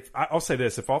 I'll say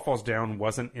this, if All Falls Down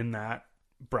wasn't in that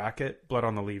bracket, Blood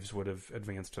on the Leaves would have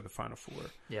advanced to the Final Four.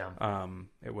 Yeah.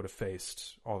 It would have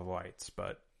faced All the Lights,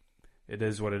 but it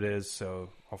is what it is, so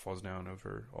All Falls Down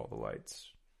over All the Lights.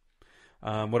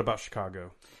 What about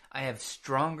Chicago? I have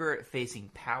Stronger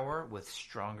facing Power with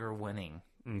Stronger winning.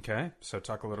 Okay, so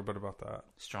talk a little bit about that.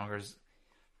 Stronger's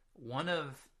one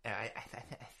of... I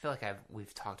feel like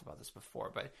we've talked about this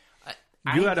before, but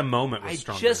you had a moment with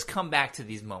Stronger. I just come back to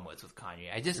these moments with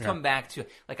Kanye. I just come back to,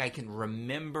 like, I can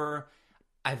remember.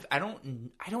 I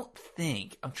don't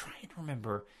think, I'm trying to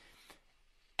remember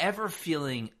ever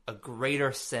feeling a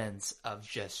greater sense of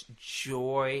just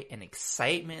joy and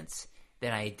excitement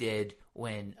than I did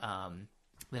when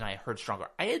I heard Stronger.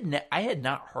 I had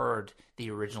not heard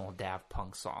the original Daft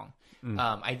Punk song.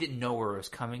 I didn't know where it was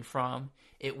coming from.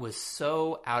 It was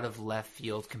so out of left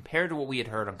field compared to what we had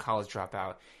heard on College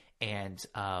Dropout and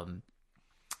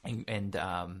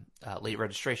Late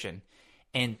Registration.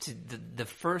 And to the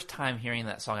first time hearing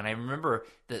that song, and I remember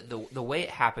the way it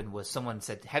happened was someone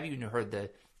said, "Have you heard the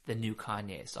new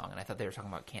Kanye song?" And I thought they were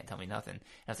talking about "Can't Tell Me Nothing." And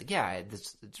I was like, "Yeah,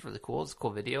 it's really cool. It's a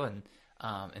cool video." And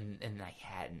I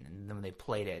hadn't. And then when they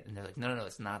played it, and they're like, "No,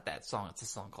 it's not that song. It's a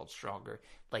song called Stronger."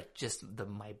 Like, just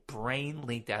my brain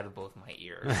leaked out of both my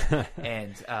ears.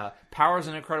 And Power is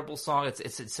an incredible song.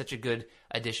 It's such a good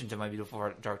addition to My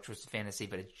Beautiful Dark Twisted Fantasy,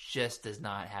 but it just does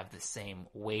not have the same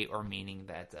weight or meaning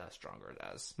that Stronger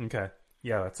does. Okay.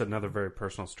 Yeah, that's another very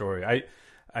personal story.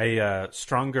 I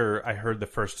Stronger, I heard the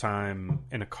first time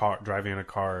in a car, driving in a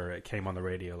car. It came on the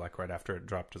radio like right after it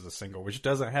dropped as a single, which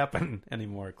doesn't happen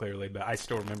anymore, clearly. But I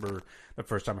still remember the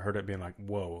first time I heard it being like,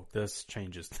 "Whoa, this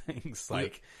changes things."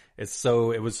 Like, it's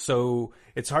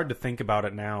hard to think about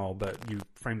it now, but you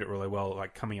framed it really well.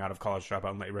 Like, coming out of College Dropout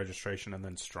and Late Registration, and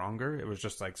then Stronger, it was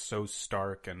just like so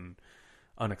stark and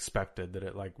unexpected that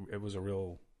it was a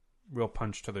real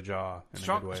punch to the jaw in a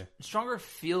good way. Stronger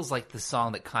feels like the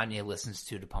song that Kanye listens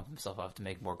to pump himself up to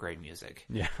make more great music.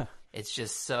 Yeah. It's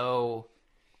just so...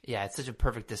 Yeah, it's such a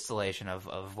perfect distillation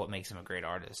of what makes him a great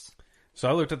artist. So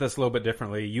I looked at this a little bit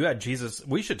differently. You had Jesus...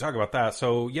 We should talk about that.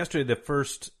 So yesterday, the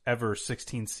first ever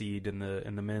 16 seed in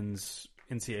the men's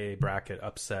NCAA bracket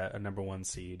upset a number 1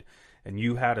 seed. And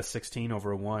you had a 16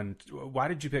 over a 1. Why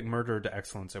did you pick Murder to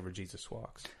Excellence over Jesus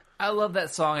Walks? I love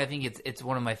that song. I think it's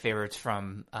one of my favorites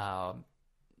from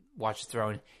Watch the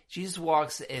Throne. Jesus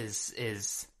Walks is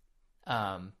it's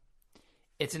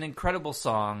an incredible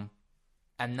song.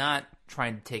 I'm not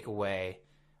trying to take away.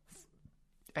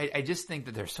 I just think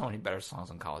that there's so many better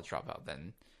songs on College Dropout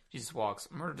than Jesus Walks.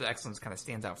 Murder to Excellence kind of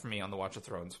stands out for me on the Watch the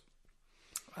Thrones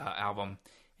album.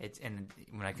 And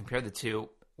when I compare the two,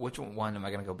 which one am I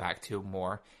going to go back to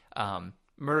more?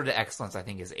 Murder to Excellence, I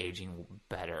think, is aging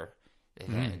better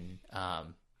than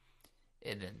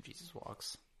Jesus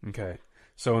Walks. Okay.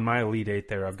 So in my Elite Eight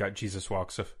there, I've got Jesus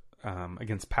Walks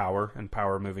against Power, and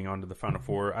Power moving on to the Final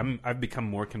Four. I've become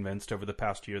more convinced over the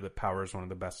past year that Power is one of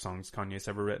the best songs Kanye's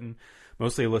ever written.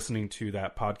 Mostly listening to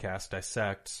that podcast,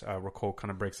 Dissect, where Cole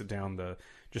kind of breaks it down,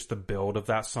 just the build of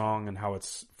that song and how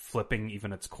it's flipping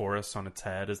even its chorus on its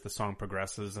head as the song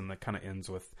progresses, and that kind of ends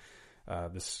with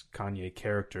this Kanye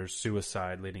character's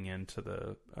suicide, leading into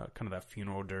the kind of that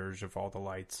funeral dirge of all the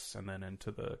lights, and then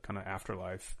into the kind of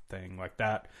afterlife thing like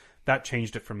that. That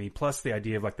changed it for me. Plus the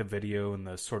idea of like the video and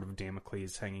the sort of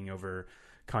Damocles hanging over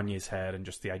Kanye's head, and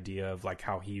just the idea of like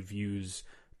how he views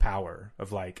power,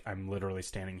 of like, I'm literally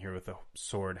standing here with a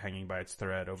sword hanging by its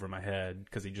thread over my head,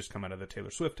 because he just come out of the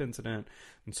Taylor Swift incident,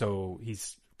 and so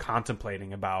he's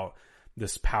contemplating about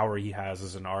this power he has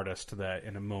as an artist, that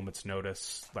in a moment's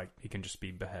notice, like, he can just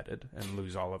be beheaded and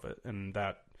lose all of it. And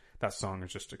that song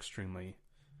is just extremely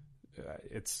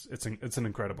it's an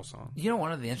incredible song. You know,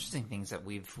 one of the interesting things that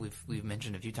we've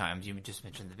mentioned a few times, you just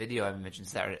mentioned the video. I mentioned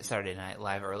Saturday Night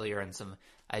Live earlier, and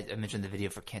I mentioned the video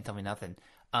for Can't Tell Me Nothing.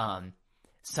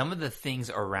 Some of the things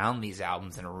around these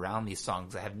albums and around these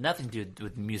songs that have nothing to do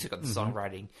with the music or the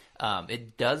songwriting,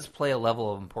 it does play a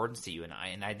level of importance to you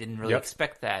and I didn't really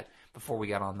expect that before we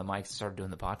got on the mics and started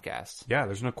doing the podcast. Yeah,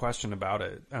 there's no question about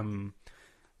it.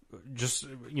 Just,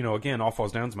 again, All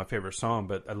Falls Down is my favorite song,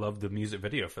 but I love the music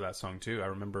video for that song too. I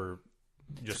remember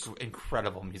just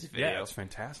incredible music video. Yeah, it's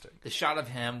fantastic. The shot of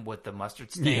him with the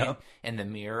mustard stain and the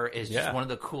mirror is just one of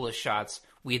the coolest shots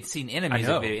we had seen in a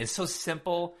music video. It's so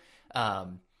simple.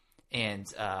 What's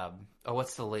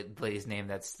the lady's name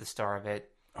that's the star of it?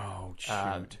 Oh,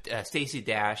 shoot. Stacey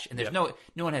Dash. And there's no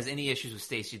one has any issues with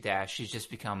Stacey Dash. She's just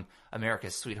become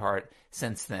America's sweetheart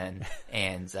since then.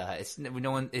 And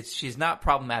she's not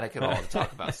problematic at all to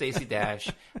talk about. Stacey Dash,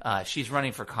 she's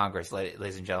running for Congress,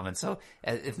 ladies and gentlemen. So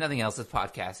if nothing else, this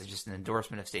podcast is just an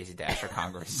endorsement of Stacey Dash for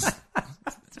Congress.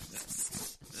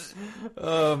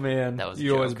 Oh, man. That was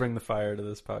you always bring the fire to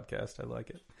this podcast. I like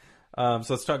it. So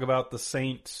let's talk about the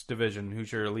Saint division.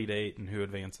 Who's your Elite Eight and who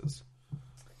advances?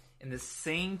 In the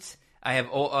Saint, I have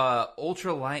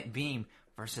Ultralight Beam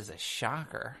versus a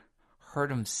shocker.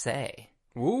 Heard 'Em Say.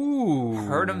 Ooh.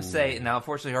 Heard 'Em Say. Now,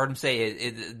 unfortunately, Heard 'Em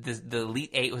Say, the Elite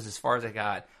Eight was as far as I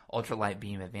got. Ultralight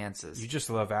Beam advances. You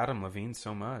just love Adam Levine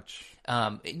so much.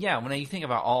 Yeah, when you think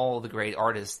about all the great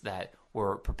artists that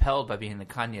were propelled by being the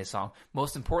Kanye song,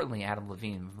 most importantly, Adam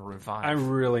Levine, Maroon 5. I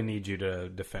really need you to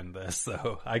defend this,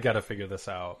 though. I got to figure this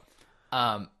out.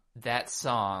 That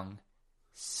song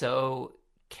so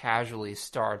casually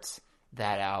starts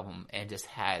that album and just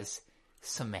has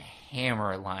some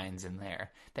hammer lines in there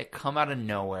that come out of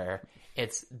nowhere.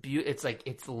 It's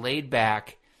laid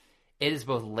back. It is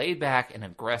both laid back and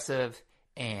aggressive,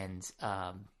 and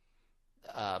I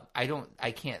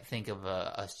can't think of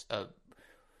a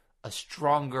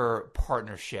stronger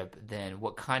partnership than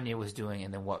what Kanye was doing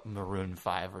and then what Maroon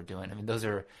 5 were doing. I mean, those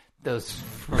were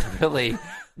really,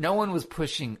 no one was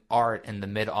pushing art in the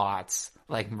mid-aughts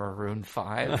like Maroon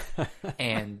 5,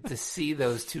 and to see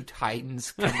those two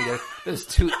titans come together, those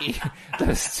two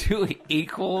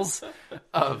equals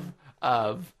of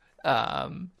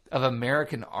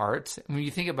American art. When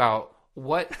you think about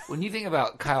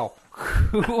Kyle,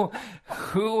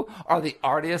 who are the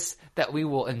artists that we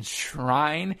will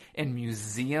enshrine in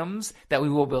museums, that we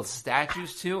will build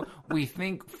statues to? We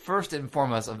think first and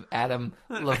foremost of Adam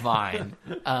Levine.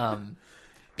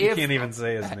 You can't even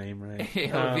say his name right.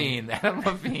 Adam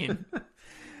Levine.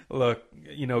 Look,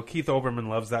 Keith Olbermann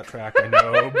loves that track, I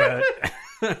know,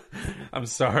 but I'm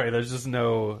sorry, there's just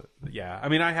no... Yeah, I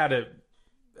mean, I had it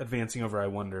advancing over I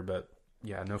Wonder, but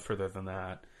yeah, no further than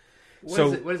that.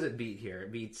 What does it beat here?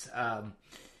 It beats...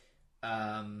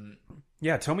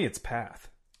 yeah, tell me its path.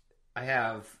 I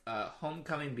have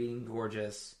Homecoming beating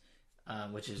Gorgeous,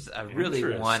 which is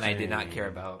really one I did not care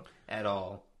about at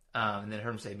all. And then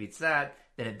Heard 'Em Say beats that.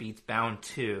 Then it beats Bound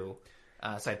 2. So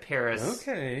I have Paris.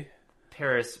 Okay.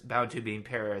 Paris, Bound 2 being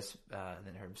Paris, and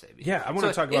then Heard 'Em Say beats. Yeah, I want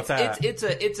to talk about that. It's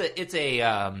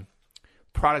a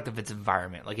product of its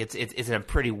environment. Like it's in a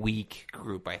pretty weak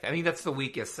group. I think that's the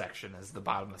weakest section is the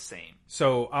bottom of the same.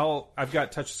 So I've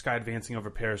got Touch the Sky advancing over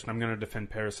Paris, and I'm going to defend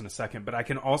Paris in a second. But I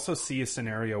can also see a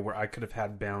scenario where I could have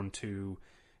had Bound 2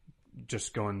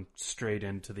 just going straight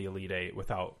into the Elite Eight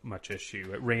without much issue.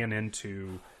 It ran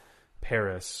into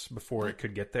Paris before it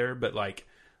could get there, but like,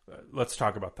 let's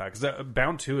talk about that, because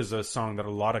Bound 2 is a song that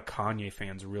a lot of Kanye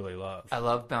fans really love. I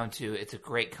love Bound 2. It's a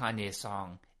great Kanye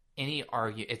song.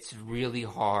 It's really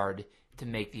hard to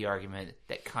make the argument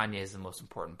that Kanye is the most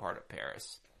important part of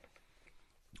Paris.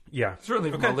 Yeah.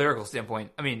 Certainly from a lyrical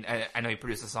standpoint. I mean, I know he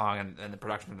produced the song, and the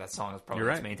production of that song is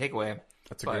probably his main takeaway.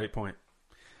 That's a great point.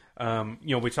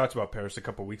 We talked about Paris a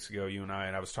couple weeks ago, you and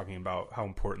I was talking about how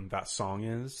important that song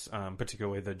is,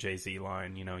 particularly the Jay-Z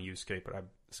line, you escape, but I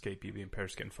escape you, being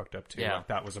Paris getting fucked up too. Yeah. Like,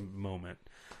 that was a moment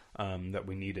that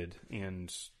we needed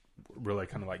and really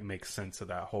kind of like makes sense of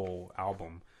that whole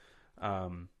album.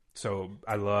 So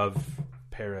I love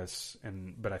Paris,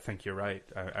 but I think you're right.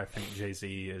 I think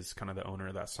Jay-Z is kind of the owner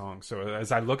of that song. So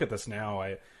as I look at this now,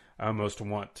 I almost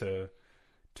want to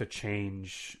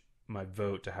change my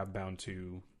vote to have Bound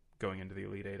 2 going into the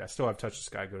Elite Eight. I still have Touch the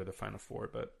Sky go to the Final Four,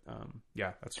 but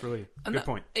that's really a good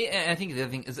point. I think the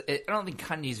other thing is, I don't think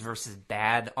Kanye's verse is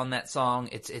bad on that song.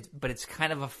 But it's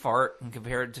kind of a fart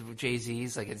compared to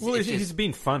Jay-Z's. Like he's just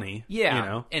being funny,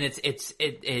 and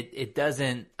it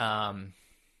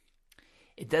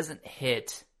doesn't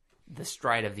hit the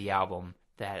stride of the album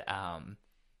that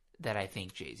I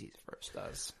think Jay-Z's verse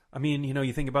does. I mean,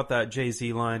 you think about that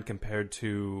Jay-Z line compared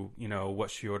to,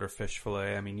 What She Ordered Fish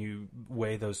Fillet. I mean, you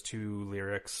weigh those two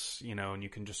lyrics, and you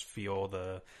can just feel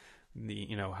the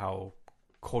how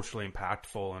culturally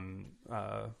impactful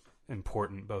and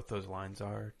important both those lines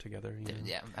are together.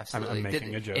 Yeah, absolutely. I'm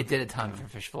making a joke. It did a ton for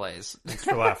fish fillets. Thanks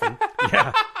for laughing.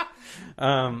 Yeah.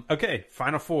 Okay,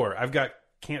 Final Four. I've got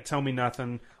Can't Tell Me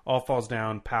Nothing, All Falls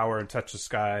Down, Power, and Touch the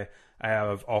Sky. I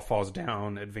have All Falls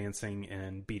Down advancing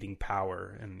and beating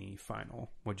Power in the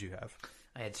final. What'd you have?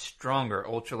 I had Stronger,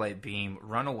 Ultralight Beam,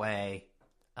 Runaway,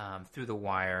 Through the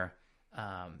Wire,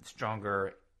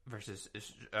 Stronger versus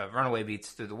Runaway beats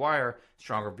Through the Wire,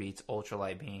 Stronger beats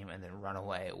Ultralight Beam, and then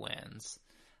Runaway wins.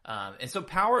 And so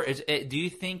Power is. Do you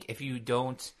think if you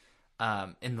don't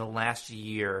in the last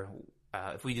year,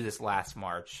 if we do this last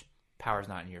March, Power's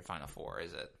not in your Final Four,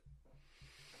 is it?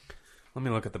 Let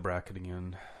me look at the bracket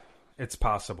again. It's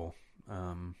possible.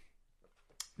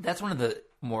 That's one of the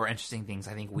more interesting things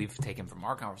I think we've taken from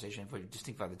our conversation. If we just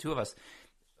think about the two of us,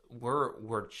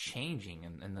 we're changing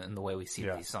in the way we see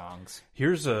these songs.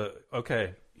 Here's a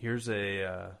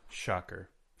shocker.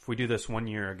 If we do this 1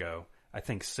 year ago, I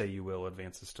think Say You Will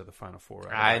advances to the Final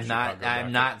Four. I am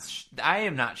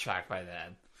not shocked by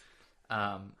that.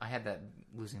 I had that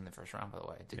losing in the first round, by the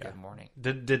way. Good morning.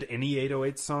 Did any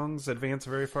 808 songs advance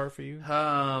very far for you?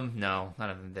 No, none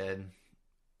of them did.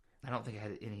 I don't think I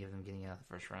had any of them getting out of the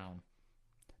first round.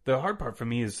 The hard part for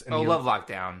me is Love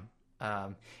Lockdown.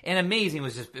 And Amazing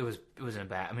was just it wasn't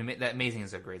bad. I mean, that Amazing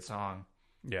is a great song.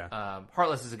 Yeah.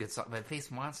 Heartless is a good song, but Face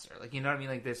Monster, like, you know what I mean?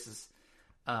 Like, this is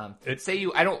I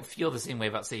don't feel the same way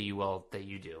about Say You Will that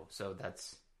you do. So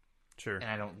that's sure. And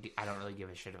I don't really give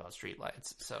a shit about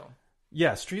Streetlights. So.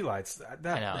 Yeah, Streetlights,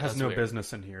 that has no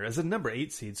business in here. As a number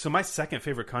 8 seed, so my second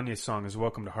favorite Kanye song is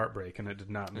Welcome to Heartbreak, and it did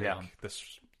not make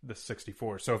this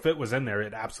 64. So if it was in there,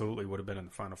 it absolutely would have been in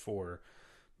the Final Four,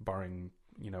 barring,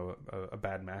 a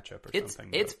bad matchup or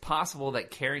something. It's possible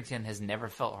that Carrington has never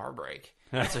felt heartbreak,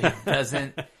 so he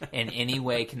doesn't in any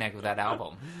way connect with that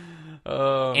album.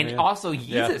 Oh, and man. Also,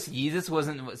 Yeezus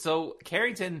wasn't... So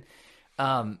Carrington,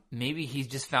 maybe he's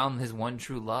just found his one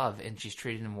true love, and she's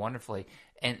treated him wonderfully.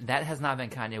 And that has not been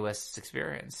Kanye West's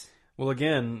experience. Well,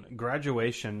 again,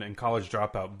 Graduation and College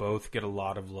Dropout both get a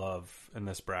lot of love in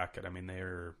this bracket. I mean,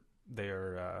 they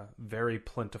are very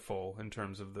plentiful in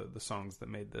terms of the songs that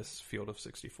made this field of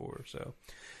 64. So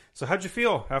how'd you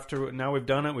feel after now we've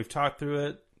done it? We've talked through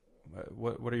it.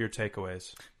 What are your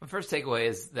takeaways? My first takeaway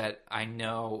is that I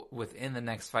know within the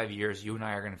next 5 years, you and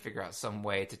I are going to figure out some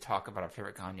way to talk about our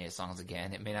favorite Kanye songs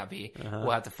again. It may not be. We'll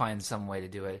have to find some way to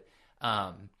do it.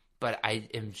 But I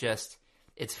am just,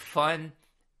 it's fun.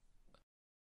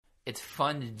 It's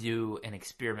fun to do an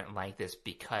experiment like this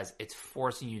because it's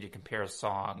forcing you to compare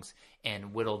songs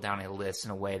and whittle down a list in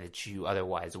a way that you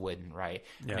otherwise wouldn't, right?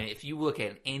 Yeah. I mean, if you look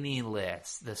at any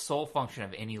list, the sole function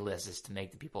of any list is to make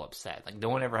the people upset. Like, no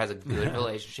one ever has a good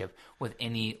relationship with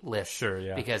any list. Sure,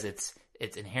 yeah. Because it's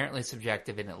inherently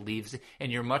subjective and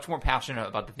and you're much more passionate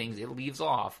about the things it leaves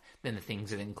off than the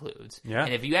things it includes. Yeah.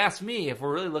 And if you ask me, if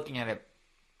we're really looking at it,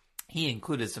 he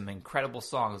included some incredible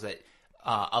songs that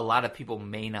a lot of people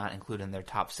may not include in their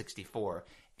top 64.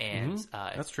 And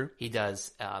that's true. He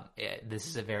does. This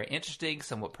is a very interesting,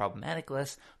 somewhat problematic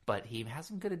list, but he has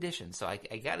some good additions. So I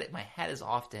got it. My hat is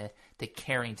off to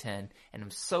Carrington, and I'm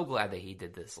so glad that he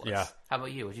did this list. Yeah. How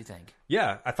about you? What'd you think?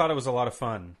 Yeah, I thought it was a lot of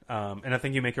fun, and I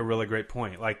think you make a really great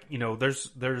point. Like,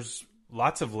 there's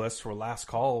lots of lists where Last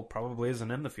Call probably isn't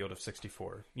in the field of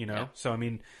 64. Yeah. So I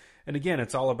mean. And again,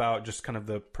 it's all about just kind of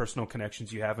the personal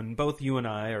connections you have. And both you and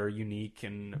I are unique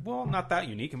and, well, not that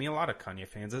unique. I mean, a lot of Kanye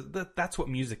fans, that's what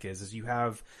music is you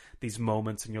have these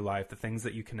moments in your life, the things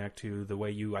that you connect to, the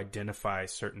way you identify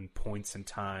certain points in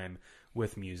time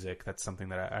with music. That's something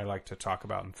that I like to talk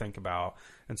about and think about.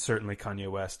 And certainly Kanye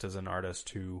West is an artist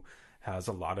who has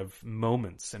a lot of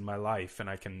moments in my life, and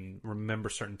I can remember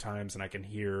certain times and I can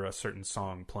hear a certain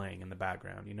song playing in the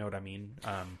background. You know what I mean?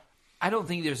 I don't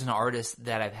think there's an artist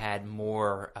that I've had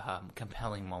more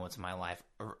compelling moments in my life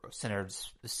centered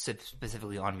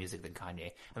specifically on music than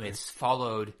Kanye. I mean, it's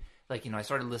followed, like, I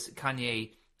started listening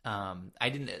Kanye. I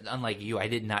didn't, unlike you, I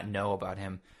did not know about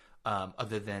him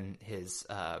other than his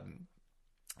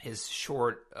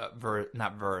short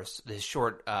his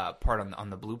short part on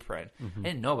the Blueprint. I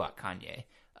didn't know about Kanye,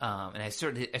 and I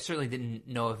certainly didn't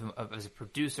know of him as a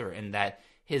producer, in that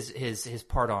his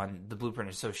part on the Blueprint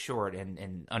is so short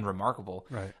and unremarkable.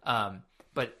 Right.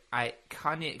 But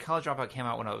College Dropout came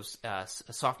out when I was a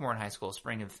sophomore in high school,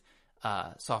 spring of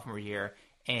sophomore year,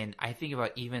 and I think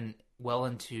about even well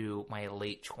into my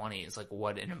late 20s, like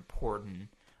what an important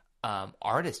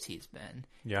artist he's been.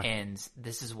 Yeah. And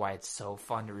this is why it's so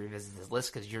fun to revisit this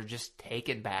list, because you're just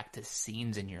taken back to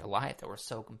scenes in your life that were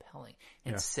so compelling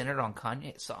and centered on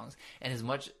Kanye songs. And as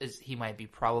much as he might be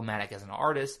problematic as an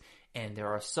artist, and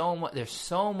there's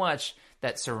so much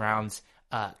that surrounds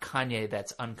Kanye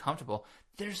that's uncomfortable,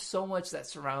 there's so much that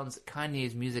surrounds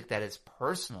Kanye's music that is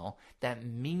personal, that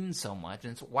means so much.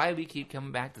 And it's why we keep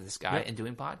coming back to this guy and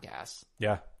doing podcasts.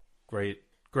 Yeah. Great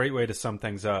way to sum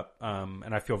things up.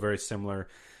 And I feel very similar.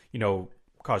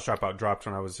 College Dropout dropped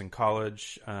when I was in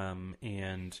college.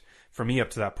 And for me, up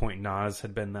to that point, Nas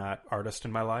had been that artist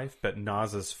in my life. But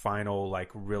Nas's final,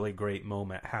 really great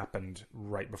moment happened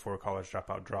right before College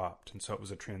Dropout dropped. And so it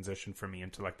was a transition for me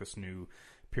into, this new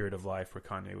period of life where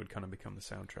Kanye would kind of become the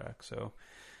soundtrack. So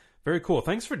very cool.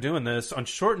 Thanks for doing this. On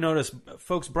short notice,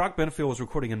 folks, Brock Benefield was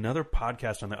recording another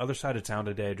podcast on the other side of town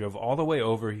today. Drove all the way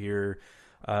over here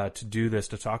to do this,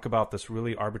 to talk about this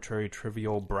really arbitrary,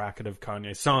 trivial bracket of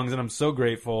Kanye songs. And I'm so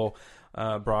grateful,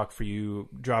 Brock, for you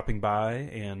dropping by.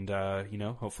 And,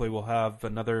 hopefully we'll have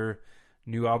another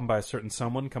new album by a certain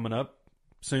someone coming up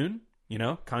soon.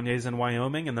 Kanye's in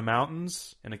Wyoming in the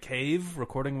mountains in a cave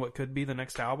recording what could be the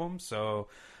next album. So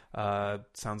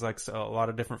sounds like a lot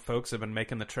of different folks have been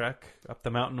making the trek up the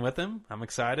mountain with him. I'm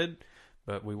excited,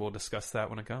 but we will discuss that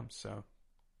when it comes. So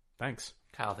thanks.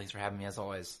 Kyle, thanks for having me as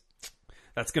always.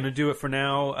 That's going to do it for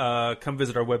now. Come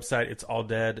visit our website. It's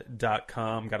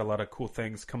alldead.com. Got a lot of cool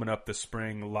things coming up this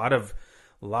spring. A lot of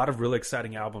really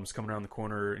exciting albums coming around the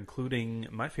corner, including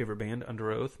my favorite band,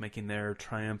 Under Oath, making their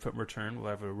triumphant return.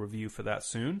 We'll have a review for that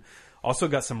soon. Also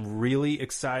got some really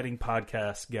exciting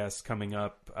podcast guests coming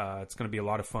up. It's going to be a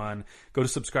lot of fun. Go to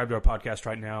subscribe to our podcast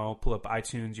right now. Pull up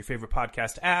iTunes, your favorite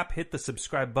podcast app, hit the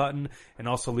subscribe button, and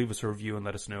also leave us a review and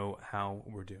let us know how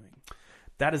we're doing.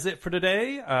 That is it for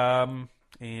today.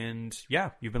 And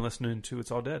yeah, you've been listening to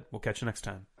It's All Dead. We'll catch you next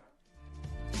time.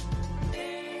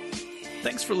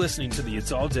 Thanks for listening to the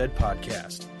It's All Dead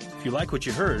podcast. If you like what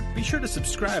you heard, be sure to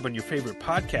subscribe on your favorite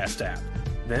podcast app.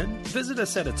 Then visit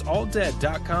us at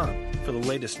itsalldead.com for the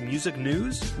latest music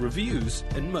news, reviews,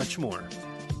 and much more.